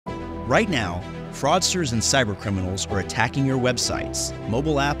Right now, fraudsters and cybercriminals are attacking your websites,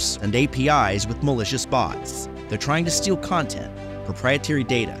 mobile apps, and APIs with malicious bots. They're trying to steal content, proprietary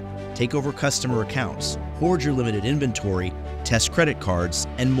data, take over customer accounts, hoard your limited inventory, test credit cards,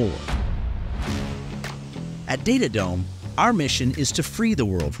 and more. At DataDome, our mission is to free the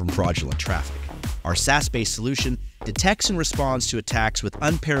world from fraudulent traffic. Our SaaS-based solution detects and responds to attacks with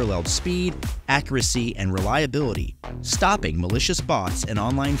unparalleled speed, accuracy, and reliability, stopping malicious bots and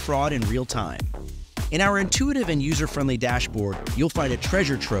online fraud in real time. In our intuitive and user-friendly dashboard, you'll find a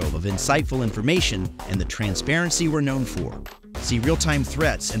treasure trove of insightful information and the transparency we're known for. See real-time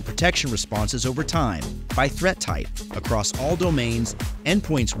threats and protection responses over time, by threat type, across all domains,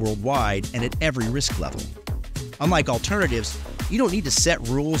 endpoints worldwide, and at every risk level. Unlike alternatives, you don't need to set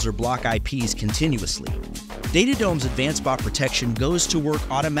rules or block IPs continuously. DataDome's advanced bot protection goes to work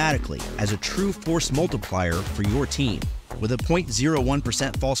automatically as a true force multiplier for your team. With a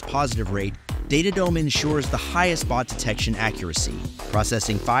 0.01% false positive rate, DataDome ensures the highest bot detection accuracy,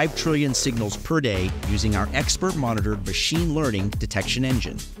 processing 5 trillion signals per day using our expert-monitored machine learning detection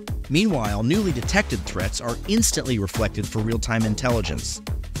engine. Meanwhile, newly detected threats are instantly reflected for real-time intelligence.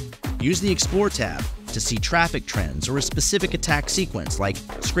 Use the Explore tab to see traffic trends or a specific attack sequence like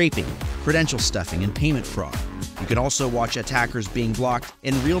scraping, credential stuffing, and payment fraud. You can also watch attackers being blocked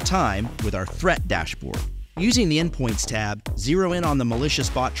in real time with our Threat Dashboard. Using the Endpoints tab, zero in on the malicious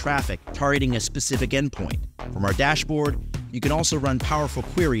bot traffic targeting a specific endpoint. From our dashboard, you can also run powerful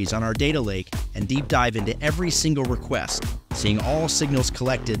queries on our data lake and deep dive into every single request, seeing all signals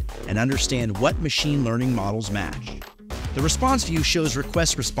collected and understand what machine learning models match. The response view shows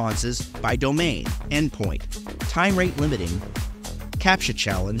request responses by domain, endpoint, time rate limiting, CAPTCHA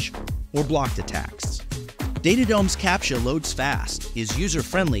challenge, or blocked attacks. DataDome's CAPTCHA loads fast, is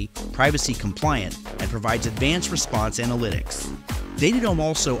user-friendly, privacy-compliant, and provides advanced response analytics. DataDome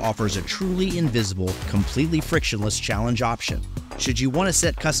also offers a truly invisible, completely frictionless challenge option. Should you want to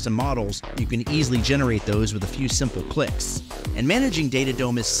set custom models, you can easily generate those with a few simple clicks. And managing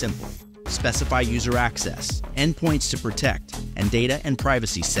DataDome is simple. Specify user access, endpoints to protect, and data and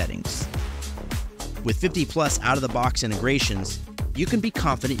privacy settings. With 50+ out-of-the-box integrations, you can be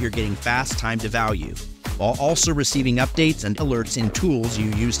confident you're getting fast time to value, while also receiving updates and alerts in tools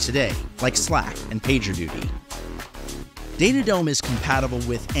you use today, like Slack and PagerDuty. DataDome is compatible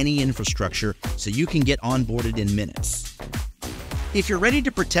with any infrastructure, so you can get onboarded in minutes. If you're ready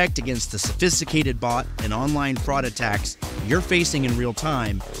to protect against the sophisticated bot and online fraud attacks you're facing in real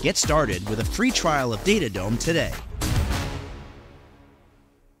time, get started with a free trial of DataDome today.